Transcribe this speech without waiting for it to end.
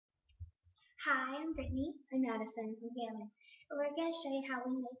Hi, I'm Brittany. I'm Madison from Galen. We're going to show you how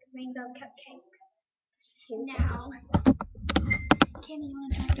we make rainbow cupcakes. Now, Kim, you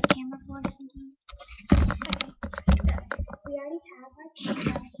want to turn the camera for us sometimes? Okay, so we already have our cake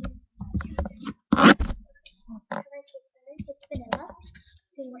batter here. Our cake batter, it's vanilla.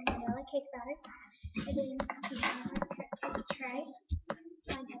 So you want vanilla cake batter. And then we have our cupcake tray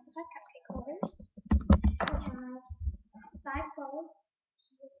lined up with our cupcake holders. We have 5 bowls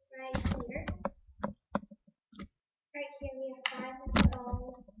right here. Right here we have 5 little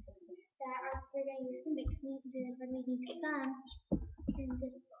bowls that we're going to use for mixing. Then we're going to use some in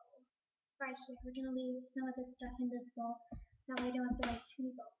this bowl. Right here, we're going to leave some of this stuff in this bowl so that we don't have to waste too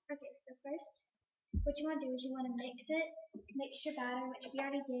many bowls. Okay, so first, what you want to do is you want to mix it, mix your batter, which we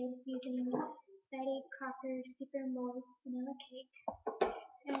already did using Betty Crocker's Super Moist Vanilla Cake.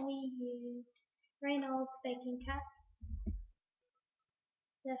 And we used Reynolds baking cups,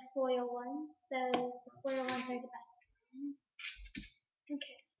 the foil ones. So the foil ones are the best ones.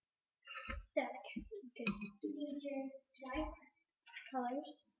 Okay, so you need your dry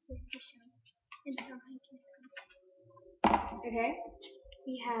colors to show and so I can Okay,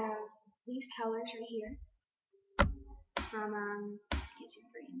 we have these colors right here from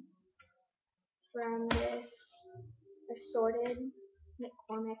green from this assorted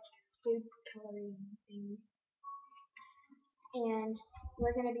McCormick food coloring thing, and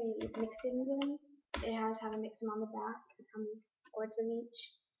we're gonna be mixing them. It has how to mix them on the back, how many squirts of each,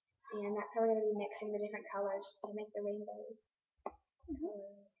 and that's how we're gonna be mixing the different colors to make the rainbow colors.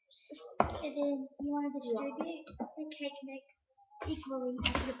 And then you want to distribute the cake mix equally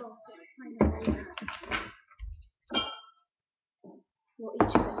into the bowl so it's not going to We'll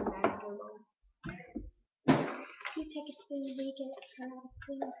each put some back into a bowl. You take a spoon, we get her out a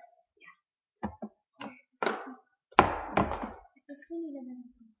spoon. Yeah. I think we need another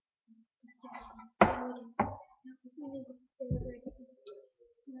one.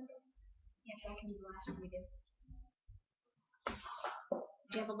 Yeah, that can be the last one we do.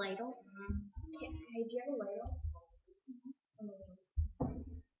 Do you have a ladle? Yeah. Hey, do you have a ladle?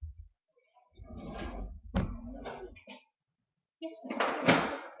 Yes.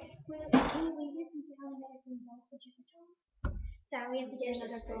 Can you leave this until I get everything else that you can tell? Sorry, we have to get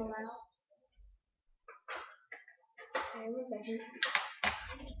another bowl out. Okay, 1 second.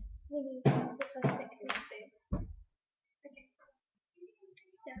 We need this less fixing. Okay.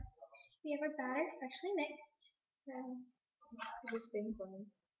 So we have our batter freshly mixed. So Is this thing fun?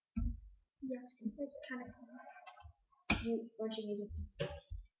 yes, it's kind of cool. Weren't you using?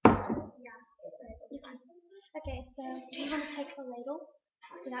 Yeah. Okay, so you want to take the ladle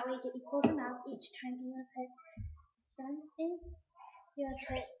so that way you get equal amount each time you want to put some in. You want to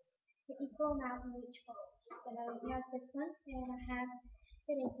put the equal amount in each bowl. So you have this one, and I have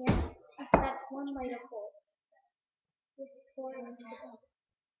it in here. And so that's 1 ladle full. Just pour it into the bowl.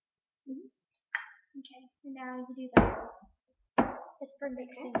 Okay, and now you do that. It's for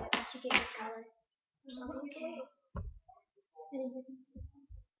mixing it once you get your color. Okay.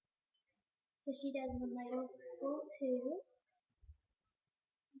 So she does 1 ladle full too.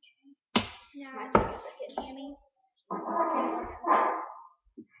 Okay. Now, Might take a second. Cammy.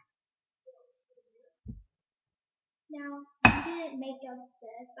 Now, I didn't make up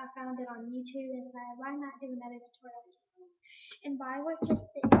this. I found it on YouTube and said, why not do another tutorial? And while we're just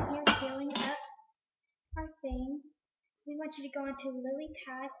sitting here filling up our things, we want you to go onto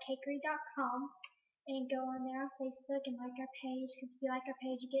lilypadcakery.com and go on there on Facebook and like our page, because if you like our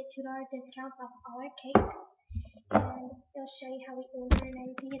page, you get $2 discounts off all our cake. And it'll show you how we order and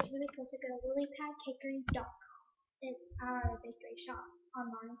everything. It's really cool. So go to lilypadcakery.com. It's our bakery shop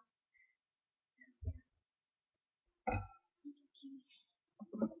online.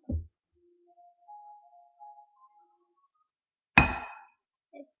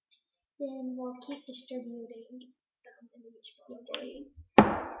 Then we'll keep distributing some in each bowl. Okay.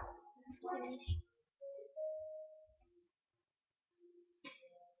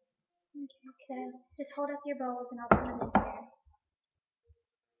 Okay, so just hold up your bowls and I'll put them in here.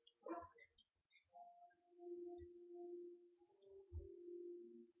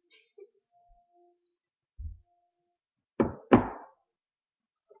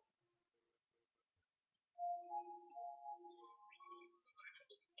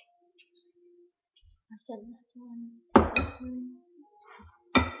 I've done this one.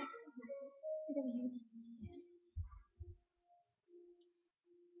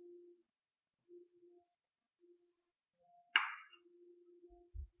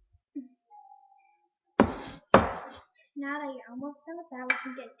 Now that you're almost done with that, we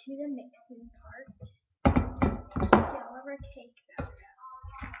can get to the mixing part. Get all of our cake batter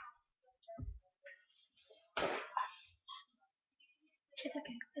out. It's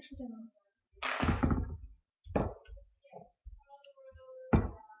okay. It's done.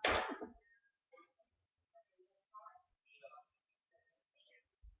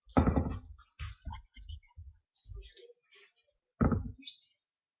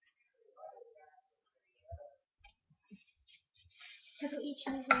 Because we'll each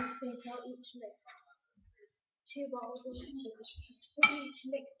use one spoon, so I'll each mix 2 bowls of each. We'll each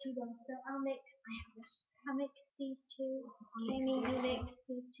mix 2 bowls. So I'll mix these 2. Amy, you mix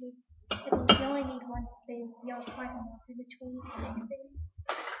these 2. But then you only need 1 spoon. You'll swipe them off in between mixing.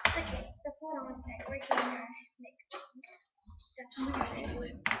 Okay, so hold on a sec. We're going to mix.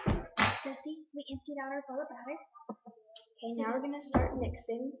 So see, we emptied out our bowl of batter. Okay, now we're gonna start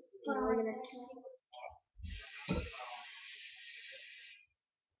mixing, and we're gonna just.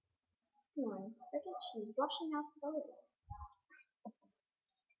 1 second, she's washing out the bowl.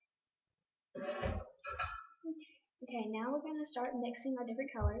 Okay, now we're gonna start mixing our different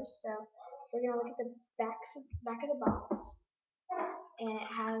colors. So we're gonna look at the back of the box, and it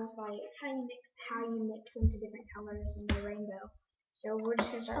has like how you mix into different colors and the rainbow. So we're just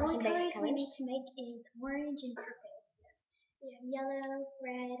gonna start with some basic colors. All the colors we need to make is orange and purple. So we have yellow,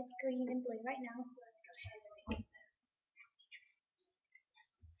 red, green, and blue right now. So let's go start doing those.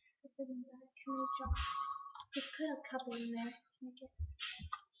 This isn't bad. How many drops? Just put a couple in there to make it.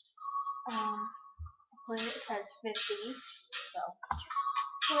 It says 50. So.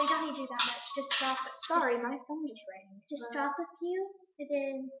 Well, you don't need to do that much. Just drop it. Sorry, my phone just rang. Just drop a few, and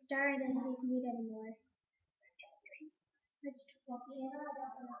then stir it and see if you need any more. I just took it in.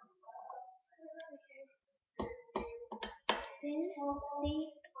 Then, see,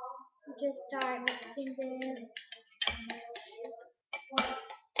 you just start mixing them.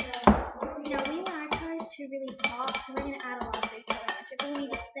 Now, we want our colors to really pop, so we're going to add a lot of food color. But we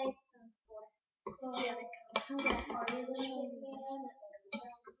need to save some for the other colors. I'm going to show you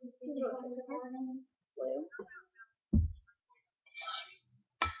Blue.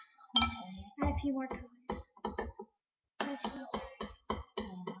 add a few more colors. Now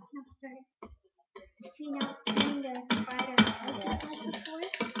start. See, now it's turning the brighter red like before.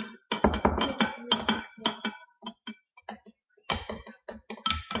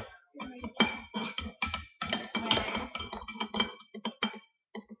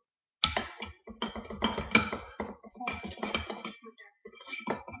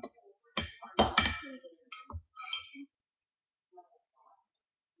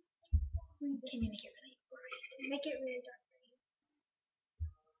 Can you make it really bright? Make it really dark.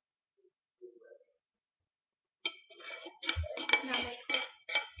 Now mix it.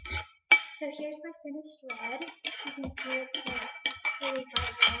 So here's my finished red. You can see it's like really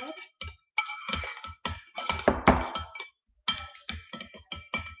bright red.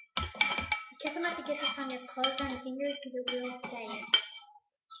 Be careful not to get this on your clothes or on your fingers because it will stain.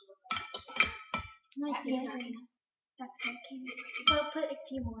 Nice and dark enough. That's good. Well, put a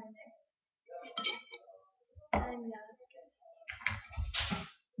few more in there. Yeah, that's good.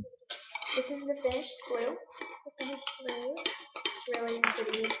 This is the finished blue. The finished blue. It's really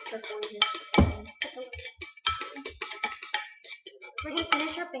pretty turquoise. We're going to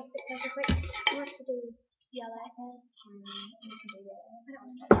finish our basic color quick. Who wants to do yellow? You can do yellow. I don't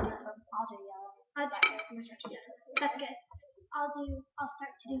want to start yellow. I'll do yellow. I'm going to start yellow. That's good. I'll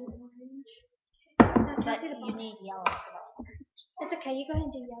start to do orange. Now, But you need yellow for that one. It's okay. You go ahead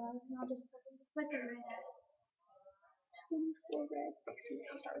and do yellow, and I'll just start. Where's the red at? 24 red, 16.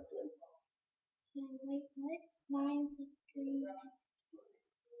 I'll start with blue. So wait, what? 9 plus 3.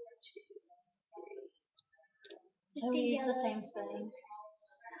 So we use the same spoons.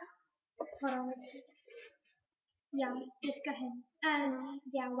 Hold on, let's see. Yeah, just go ahead.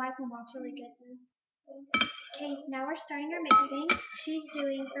 Yeah, wipe them off really good. Okay, now we're starting our mixing. She's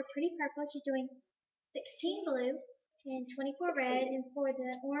doing, for pretty purple, she's doing 16 blue and 24 red. And for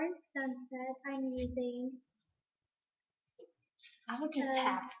the orange sunset, I'm using... I would just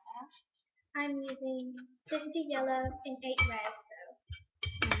half that. I'm using 50 yellow and 8 red, so...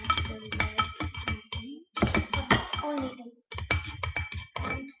 Only 8.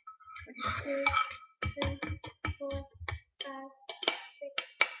 1, 2, 3, 4, 5, 6,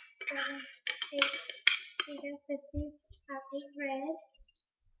 7, 8. So you guys just see I have 8 red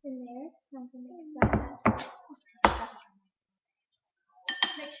in there. I'm going to mix that.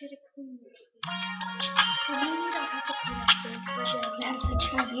 Make sure to clean your spoon. Well, maybe you don't have to clean up this, but That's the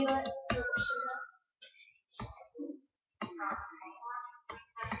trivia.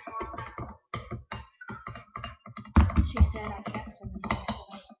 She said I can't spend the night.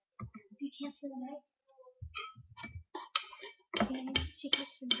 You can't spend the night? Okay, she can't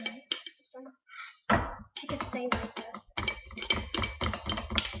spend the night. It's fine. She can stay like this.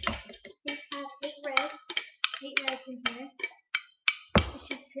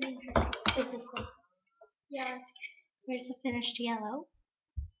 Here's the finished yellow.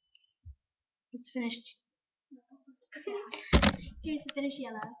 It's finished. Here's the finished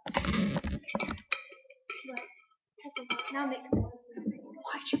yellow. Look, that's a lot. Now mix it.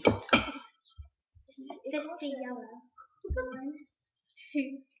 Why'd you put so much? 50 yellow. 1,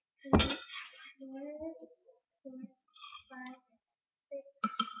 2, 3, 4, 5, 6,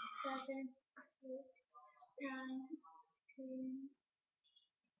 7, 8, 9, 10,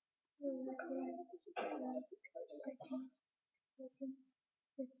 11, 12, 13, 14,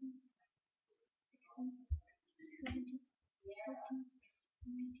 15, 16, 17, 18,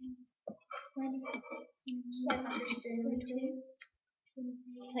 19, 20, 22, 23,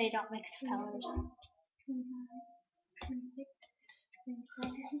 so you don't mix colors. 25, 26,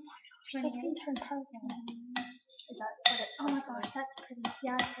 27, 28, turn purple. Is that what it's supposed to be? Oh my gosh, that's pretty.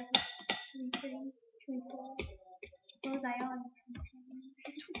 Yeah, it's pretty. 23, 24. What was I on?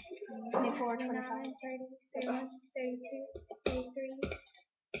 24, 25, 30, 31, 32, 33,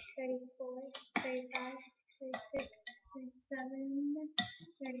 34, 35, 36, 37,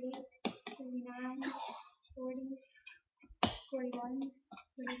 38, 39, 40, 41,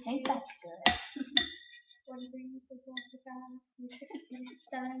 42. I think that's good. 43, 44, 45, 46,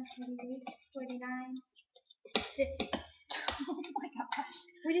 47, 48, 49, 50. Oh my gosh.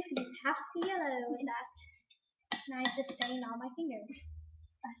 We just used half the yellow with that. And I just stained all my fingers.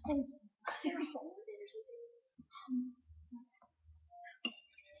 I stained them. Is there a hole in it or something?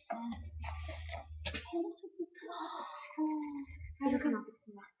 It'll come off with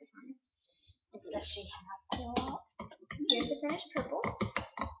lots of fun. Does she have locks? Here's the finished purple.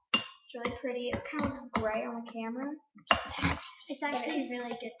 It's really pretty. It kind of looks gray on the camera. It's actually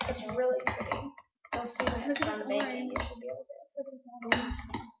really good. It's really pretty. You'll see when it's done baking. You should be able to.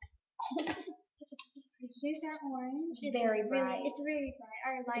 Look at this orange. Here's our orange. It's very bright. It's really bright.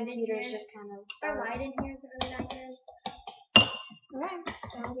 Our light in computer here is just kind of. Our light in here is really not good. Alright,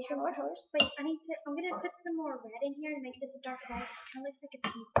 so we have our colors. Wait, I'm gonna put some more red in here to make this a dark red. It kind of looks like a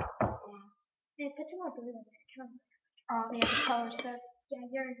pink. Yeah. And put some more blue in there. It kind of looks like. Oh, yeah, the color's good. Yeah,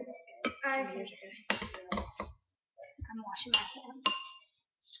 yours is good. Ours is good. I'm washing my hands.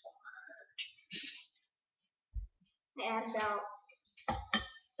 I add about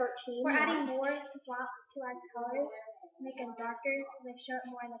 13. We're adding more blocks to our colors to make them darker so they show up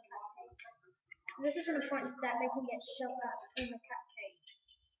more in the cupcakes. This is an important step, making it show up in the cupcakes.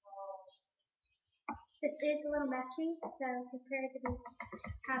 This is a little messy, so prepare to be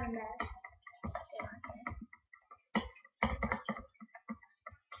kind of mess.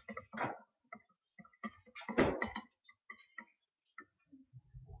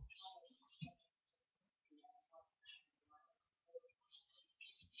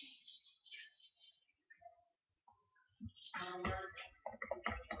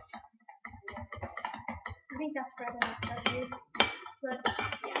 I think that's red enough for you. Look,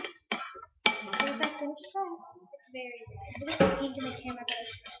 yeah. There's our finished red. It's very red. It looks pink in the camera, but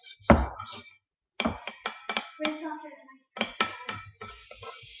it's red. Rinse off it nice.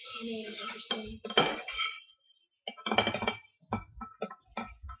 It's interesting.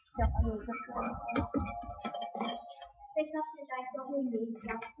 Don't move this one. Rinse off the dice. Don't we need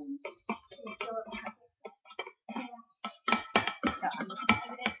calciums? So I'm just going to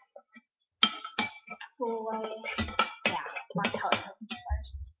give it full away. Yeah, my color comes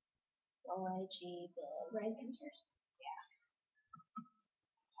first. Full G, big. Red comes first. Yeah.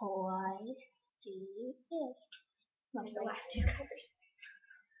 Full G, big. Most the last two colors.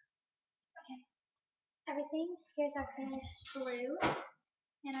 Okay. Everything. Here's our finished blue,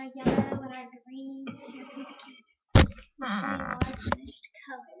 and our yellow, and our greens. We'll show you all our finished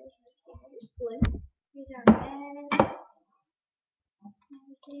colors. Here's blue. Here's our red.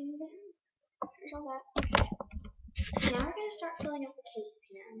 Everything. Here's all that. Okay. Now we're gonna start filling up the cake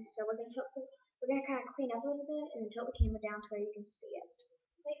pan. So we're gonna kind of clean up a little bit and then tilt the camera down to where you can see it.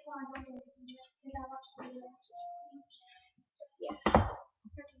 Wait, hold on. Because I watched the video. Yes.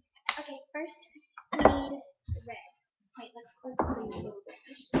 Okay, first we need red. Wait, let's clean a little bit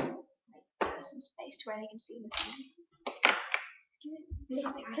first. Give some space to where they can see the thing.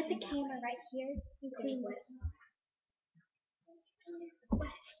 Put the camera right here and clean this. It's wet.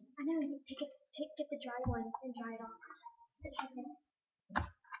 I know. You get the dry one and dry it off. Okay.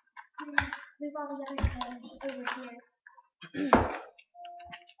 Move all the other colors over here.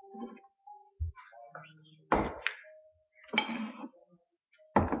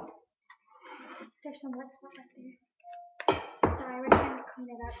 There's some wet spot right there. Sorry, we're trying to clean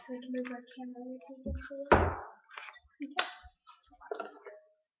it up so we can move our camera over to the too. Okay.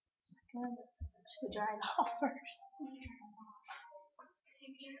 Should we dry it off first?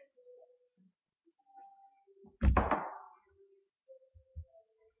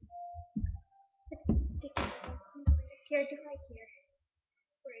 Here, do right here.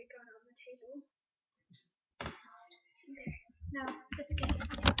 Where it got on the table. There. No, that's good.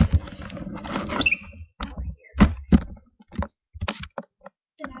 Over here.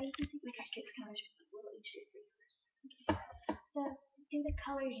 So now you can see Like our 6 colors, we'll each do 3 colors. Okay. So do the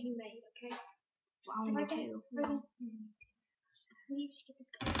colors you made, okay? Well, I only do 2. We each get the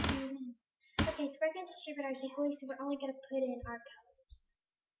colors. Okay, so we're going to distribute ours equally, so we're only going to put in our colors.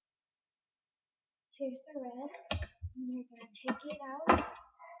 Here's the red, and you're going to take it out,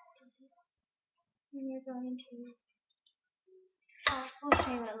 and you're going to, we'll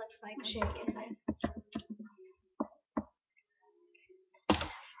show you what it looks like. I'll show you inside.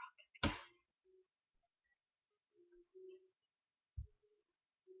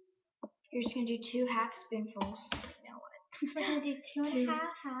 You're just going to do 2 half spoonfuls. Now what? We're going to do two and a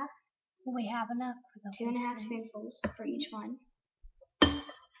half. Will we have enough for the 2.5 spoonfuls for each one.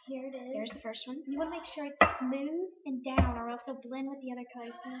 Here it is. There's the first one. You want to make sure it's smooth and down, or else it'll blend with the other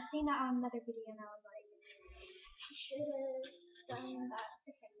colors. Because I've seen that on another video, and I was like, you should have done that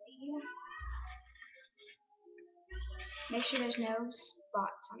differently. Make sure there's no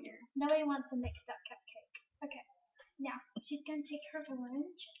spots on your. Nobody wants a mixed up cupcake. Okay. Now, she's going to take her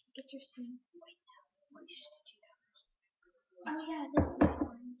orange. Get your spoon. Wait, no. What you just did you colors? Oh, yeah, this is my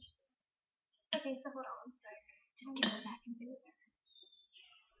orange. Okay, so hold on. Just give it back and do it.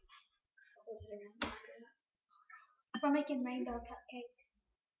 We're making rainbow cupcakes.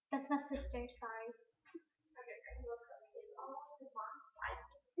 That's my sister, sorry.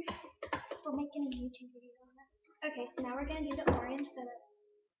 We're making a YouTube video on this. Okay, so now we're going to do the orange, so that's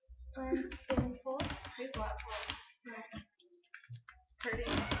 1 spoonful. Here's what? It's pretty.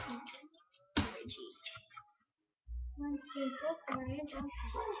 Orangey. 1 spoonful orange on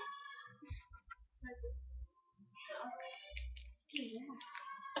top. What is this? What is that?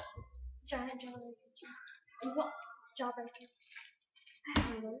 Giant jawbreaker. What? Jawbreaker. I have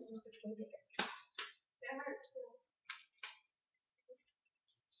one of those. Those are way bigger.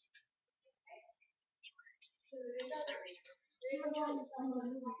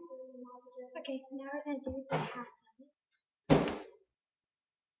 Okay, so now we're going to do the half of it.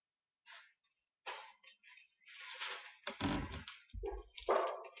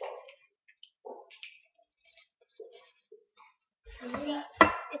 See,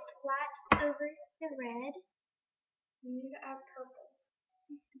 it's flat over the red. You need to add purple.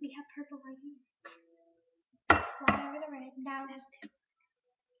 We have purple right here. It's flat over the red. Now it has 2.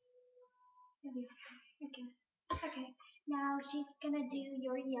 There we go, I guess. Okay, now she's going to do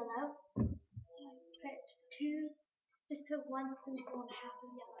your yellow. So put 2, just put 1 spoonful and half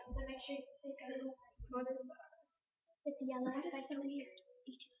of yellow. So make sure it goes like it's yellow. Like so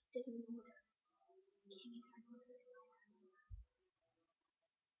each of us did in order.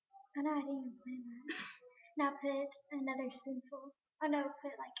 I know I didn't even plan that. Now put another spoonful. Oh no,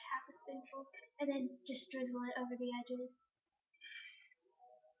 put like half a spoonful. And then just drizzle it over the edges.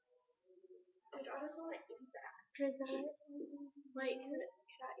 Like, I just want to eat that. Drizzle it. Wait, could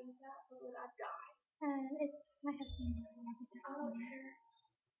I eat that or would I die? It might have some I don't care.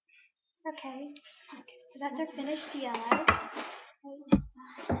 Okay. So that's our finished yellow.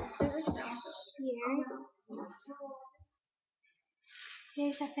 Here.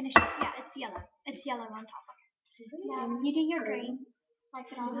 Here's our finished. Yeah, it's yellow. It's yellow on top. Now you do your green.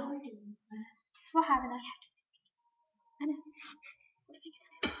 Like it all. We'll have enough. I know.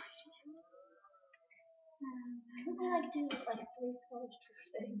 Could we like do like 3 colors per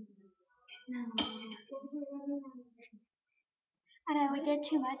thing? No. I know we did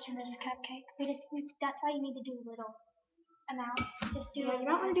too much in this cupcake. That's why you need to do little amounts. Just do Yeah, you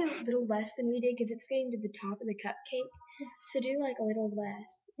might want to do a little less than we did because it's getting to the top of the cupcake. Yeah. So do like a little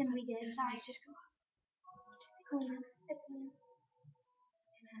less. than we did. Sorry, Just go up. clean up. It's clean.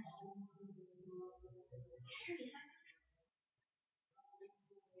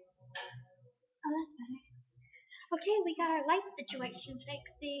 Oh, that's better. Okay, we got our light situation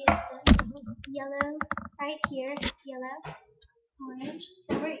fixed. See, it's yellow right here, yellow, orange.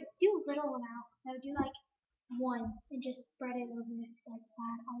 So we do a little amount. So do like 1 and just spread it over like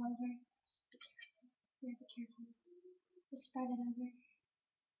that all over. Just be careful. Yeah, be careful. Just spread it over.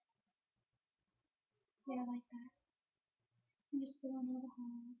 Yeah, like that. And just fill in all the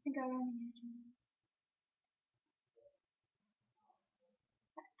holes and go around the edges.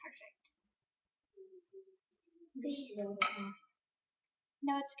 That's perfect. See? Just a little bit more.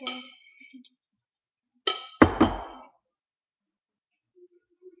 No, it's good. You can just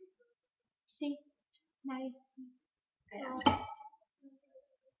see. Now you Yeah.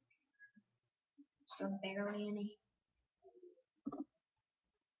 Still barely any.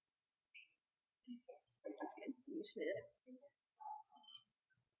 That's good. You smooth it.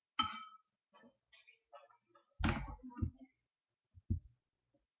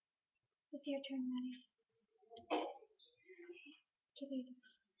 It's your turn, Maddie. Okay.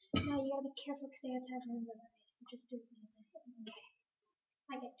 Now you gotta be careful because they have to have room to rise. So just do it. Okay.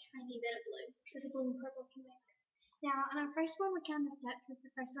 I get a tiny bit of blue because the blue and purple can mix. Now, on our first one, we kind of stuck since the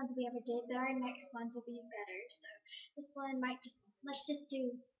first ones we ever did, but our next ones will be better. So this one might let's just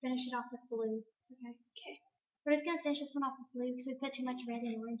finish it off with blue. Okay. Okay. We're just gonna finish this one off with blue because we put too much red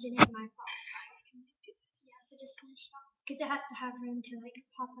and orange in it. My fault. Yeah, so just finish it off because it has to have room to like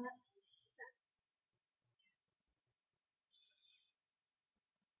pop up. So.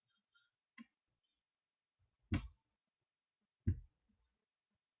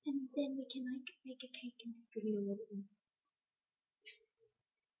 And then we can like make a cake and give you a little bit.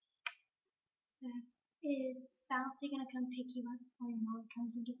 So is Bouncy gonna come pick you up or your mom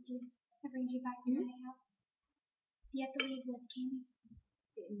comes and gets you and brings you back to my house? You have to leave with Candy.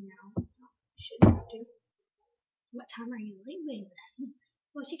 No, shouldn't have to. What time are you leaving?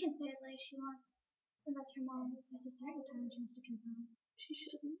 Well, she can stay as late as she wants, unless her mom has a certain time she wants to come home. She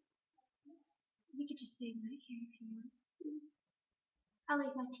shouldn't. You could just stay right here if you want. I'll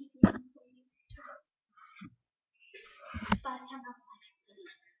leave my TV on for you this time. Last time I'll play.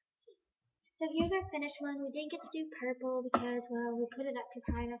 So here's our finished one. We didn't get to do purple because, well, we put it up too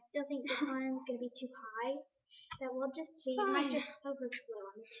high, and I still think this one's going to be too high. But we'll just see. It might just overflow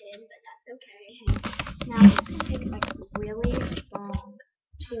on the tin, but that's okay. Now this is gonna take like really long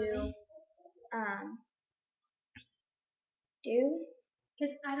to do.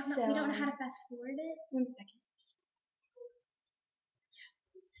 Because I don't know, we don't know how to fast forward it. 1 second.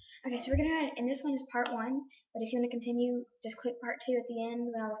 Okay, so we're gonna end this one as part 1, but if you want to continue, just click part 2 at the end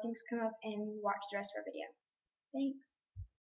when all the things come up and watch the rest of our video. Thanks.